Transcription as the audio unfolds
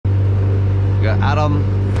got Adam,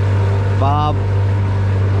 Bob.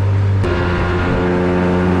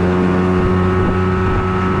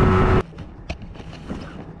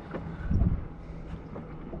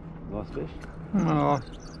 Nice fish. Oh,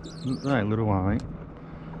 no, little one, I think.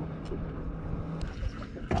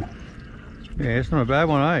 Yeah, it's not a bad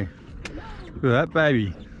one, eh? Look at that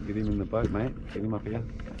baby. Get him in the boat, mate. Get him up here.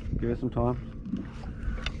 Give us some time.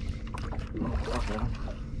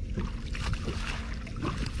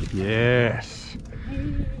 Yes.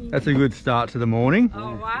 That's a good start to the morning.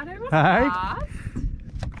 Oh, wow, that was Hey? fast.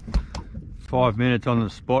 5 minutes on the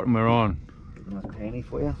spot and we're on. Nice panty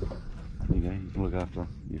for you. There you go. You can look after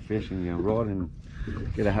your fish and your rod and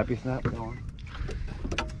get a happy snap. Go on.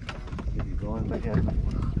 Get your line back out.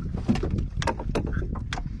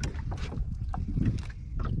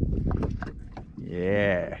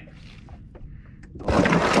 Yeah.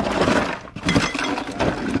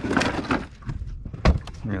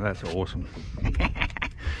 Yeah, that's awesome.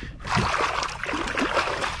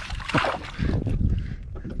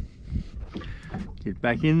 Get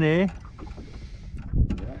back in there.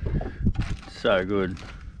 So good.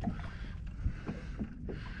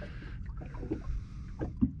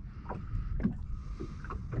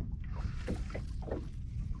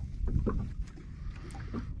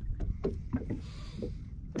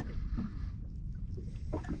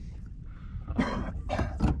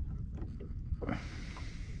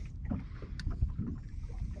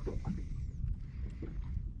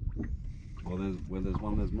 Well, where there's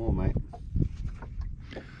one, there's more, mate.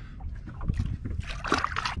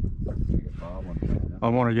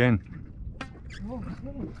 I'm on again.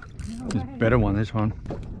 It's a better one, this one.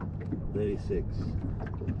 36.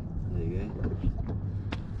 There you go.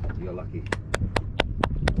 You got lucky.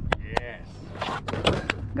 Yes.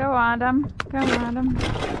 Go Adam. Go Adam.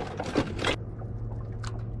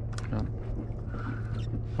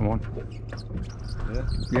 Come on.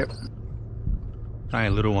 Yeah? Yep. Only a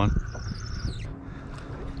little one.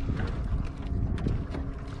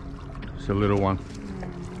 Just a little one.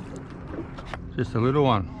 Just a little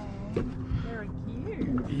one. Very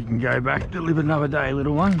cute. You can go back to live another day,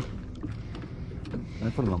 little one.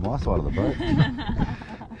 Don't put it on my side of the boat.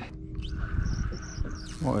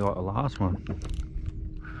 Might be like the last one.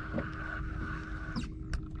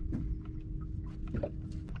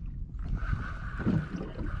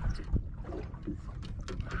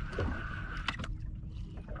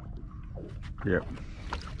 Yep.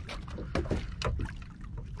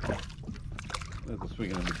 There's a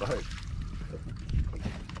swinging in the boat.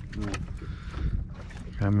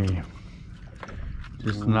 Come here.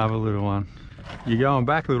 Just another little one. You going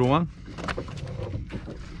back, little one?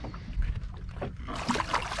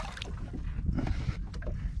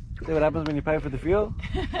 See what happens when you pay for the fuel?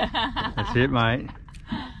 That's it, mate.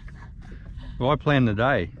 Well, I planned the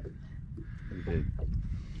day. You did.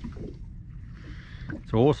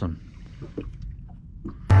 It's awesome.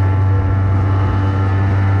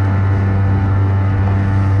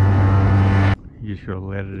 You just gotta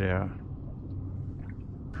let it out.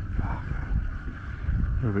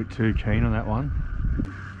 A little bit too keen on that one.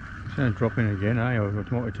 It's gonna drop in again, eh? Or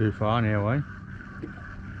it might be too far now, eh?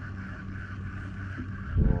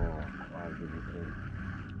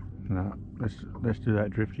 No, let's do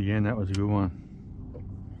that drift again. That was a good one.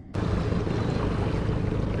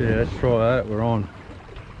 Yeah, let's try that. We're on.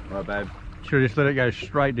 Right, babe. Should just let it go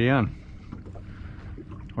straight down.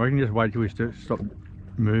 Or you can just wait till we stop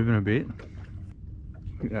moving a bit.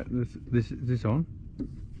 Is this on?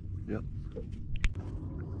 Yep.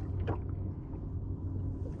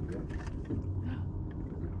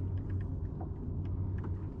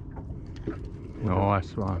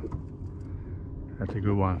 Nice one. That's a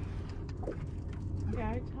good one.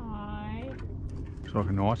 Go Ty. Looks like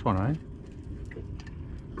a nice one, eh?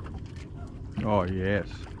 Oh yes.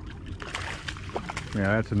 Yeah,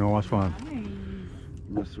 that's a nice one. Nice.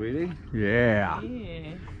 Nice, sweetie. Yeah.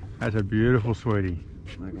 Yeah. That's a beautiful sweetie.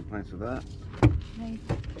 No complaints with that. Nice.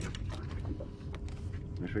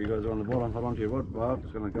 Make sure you guys are on the bottom. Hold on to your rod, Bob.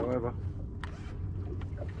 It's going to go over.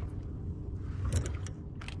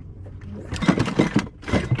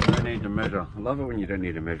 Don't need to measure. I love it when you don't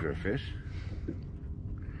need to measure a fish.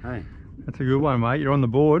 Hey. That's a good one, mate. You're on the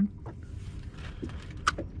board.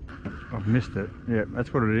 I've missed it. Yeah,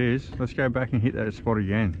 that's what it is. Let's go back and hit that spot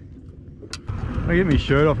again. I'll get my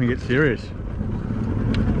shirt off and get serious.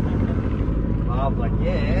 Bob's like,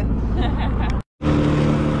 yeah.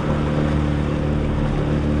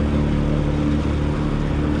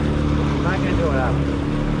 Not going to do it up.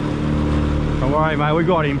 Don't worry, mate. We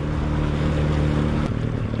got him.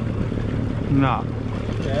 No.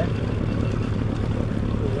 Yeah.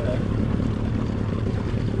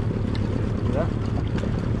 Yeah.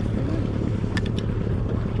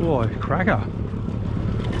 Oh, cracker.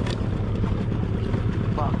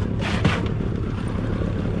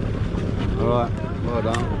 Alright, well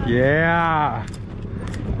done. Yeah.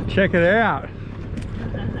 Check it out.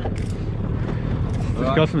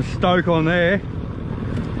 It's got some stoke on there.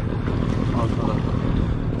 Oh, it's got a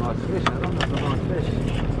nice fish, hasn't it? That's a nice fish.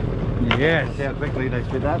 Yes. See how quickly they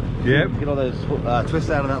spit that? Yep. Get all those twists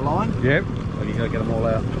out of that line. Yep. And you gotta get them all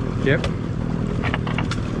out. Yep.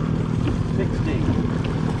 60.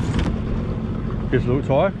 Just a little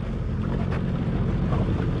tie.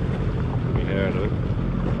 Yeah, I do.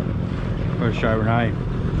 Let's show Renee.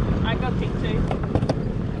 I got pick two.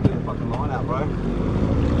 Get the fucking line out, bro.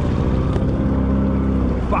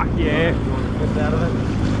 Fuck yeah. You want the twist out of it?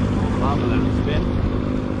 Up and then spin.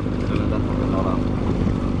 So that fucking not up.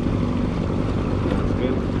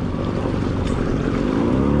 Spin.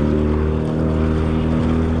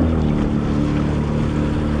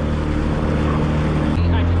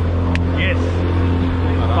 Yes.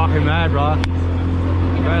 Fucking mad, bro.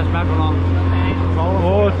 First mackerel on.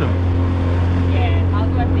 Awesome. Yeah, I'll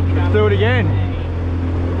go pick it up. Let's do it again.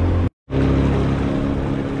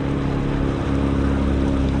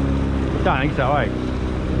 Don't think so, eh?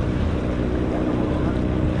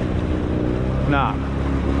 Nah.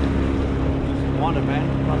 Just wonder, man.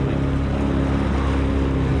 Trust me.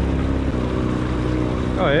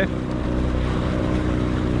 Oh yeah.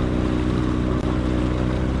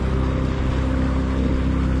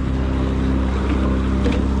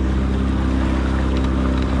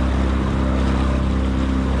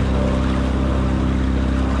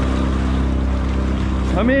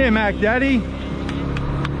 Come here, Mac Daddy.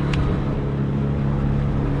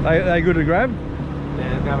 They good to grab?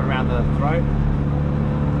 Yeah, grab it around the throat.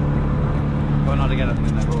 Try not to get it in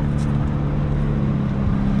that hook.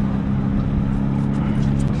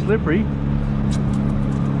 Slippery.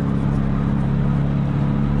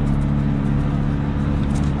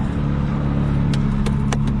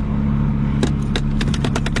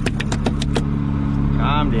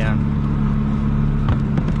 Calm down.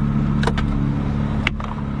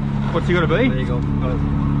 What's he got to be? There you go. Got it.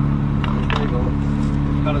 There you go.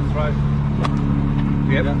 Cut its throat.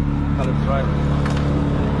 Yep. Yeah. Cut its throat.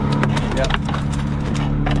 Yeah.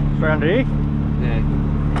 Round here. Yeah.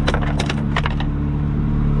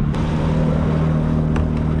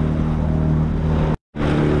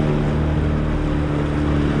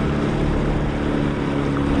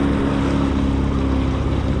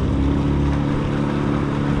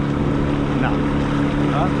 No.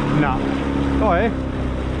 Huh? No. Oh yeah?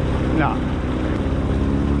 No.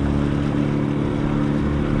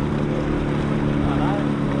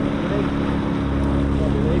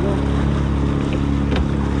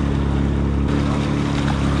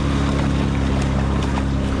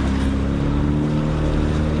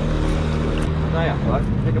 Right,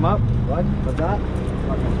 pick them up, right, like that.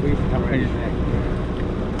 Like a squeeze to come around his neck.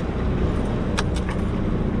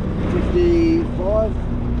 55.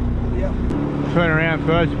 Yep. Turn around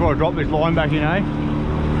first before I drop this line back in, eh?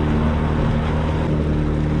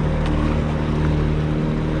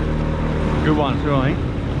 Good one, too, I think.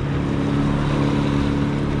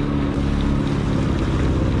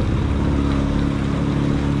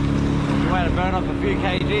 Way to burn off a few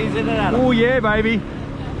kgs, isn't it, Adam? Oh yeah, baby.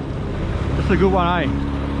 That's a good one, eh?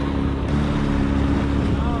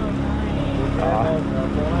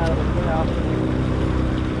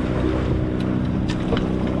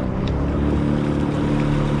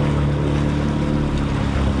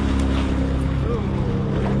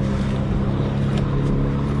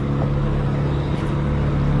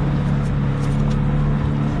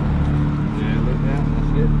 Yeah, look now,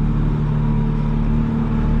 that's it.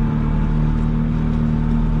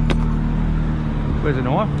 Where's the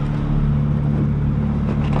knife?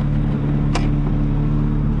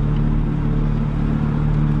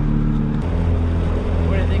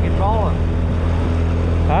 What do you think it's rolling?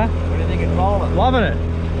 Huh? What do you think it's rolling? Loving it.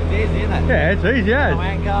 It's easy, isn't it? Yeah, it's easy, No yeah.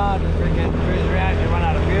 anchor, just freaking cruise around, you run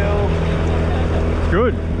out of fuel. It's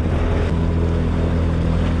good.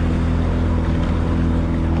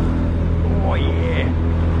 Oh yeah.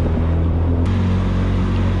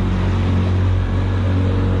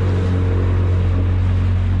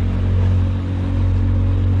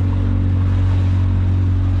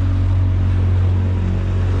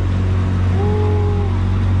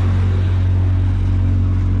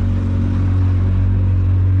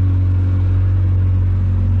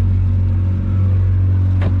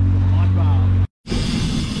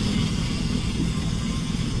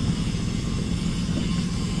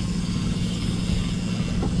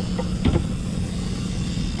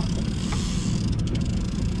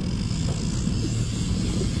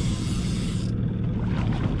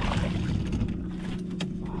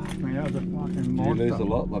 you lose a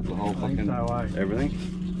lot, like the whole I think fucking so, eh? everything?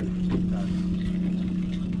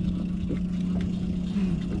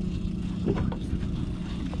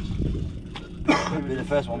 It'll be the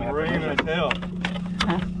first one we have to measure. Hell.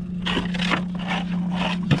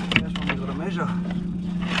 First one we've got to measure.